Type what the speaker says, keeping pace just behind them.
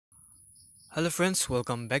Hello friends,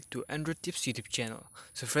 welcome back to Android Tips YouTube channel.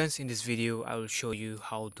 So friends, in this video I will show you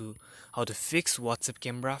how to fix WhatsApp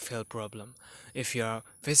camera fail problem. If you are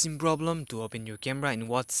facing problem to open your camera in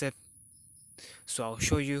WhatsApp, so I'll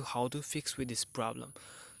show you how to fix with this problem.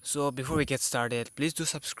 So before we get started, please do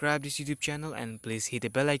subscribe this YouTube channel and please hit the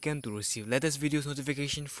bell icon to receive latest videos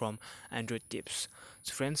notification from Android Tips.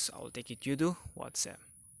 So friends, I will take it you to WhatsApp.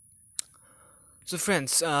 So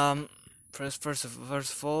friends, first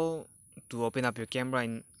of all, to open up your camera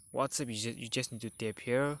in WhatsApp, you just need to tap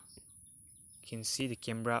here. You can see the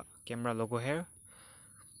camera logo here.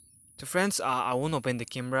 So friends, I won't open the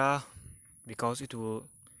camera because it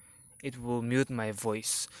will mute my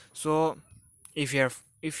voice. So if you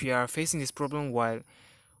are facing this problem while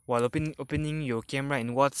opening your camera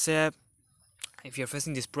in WhatsApp, if you're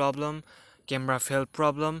facing this problem, camera fail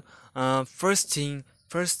problem, first thing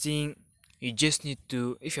you just need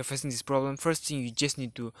to, if you're facing this problem, first thing you just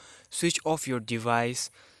need to switch off your device,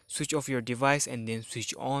 and then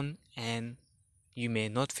switch on, and you may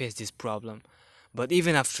not face this problem. But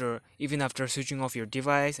even after switching off your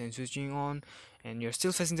device and switching on, and you're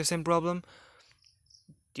still facing the same problem,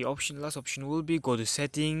 the last option will be go to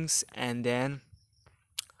settings and then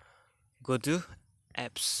go to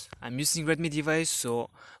apps. I'm using Redmi device, so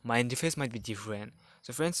my interface might be different.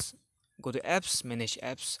 So friends, go to apps, manage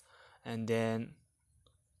apps, and then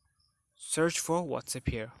search for WhatsApp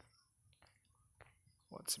here.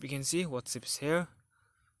 WhatsApp, you can see WhatsApp is here.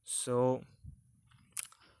 So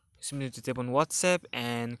simply to tap on WhatsApp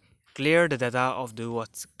and clear the data of the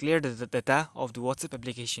WhatsApp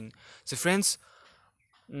application. So friends,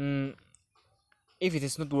 if it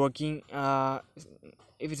is not working, by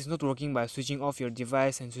switching off your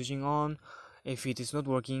device and switching on, if it is not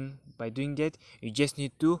working by doing that, you just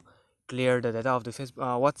need to clear the data of the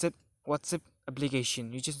WhatsApp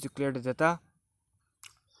application. You just need to clear the data,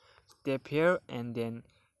 tap here, and then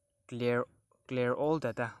clear all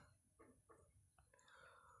data.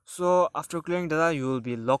 So after clearing data, you will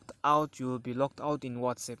be locked out in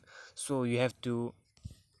WhatsApp. So you have to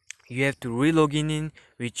re-login in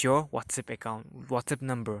with your WhatsApp account, WhatsApp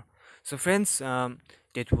number. So friends,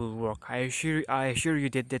 that will work. I assure you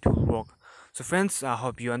that will work. So friends, I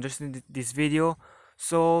hope you understand this video.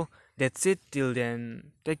 So that's it. Till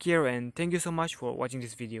then, take care and thank you so much for watching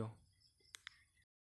this video.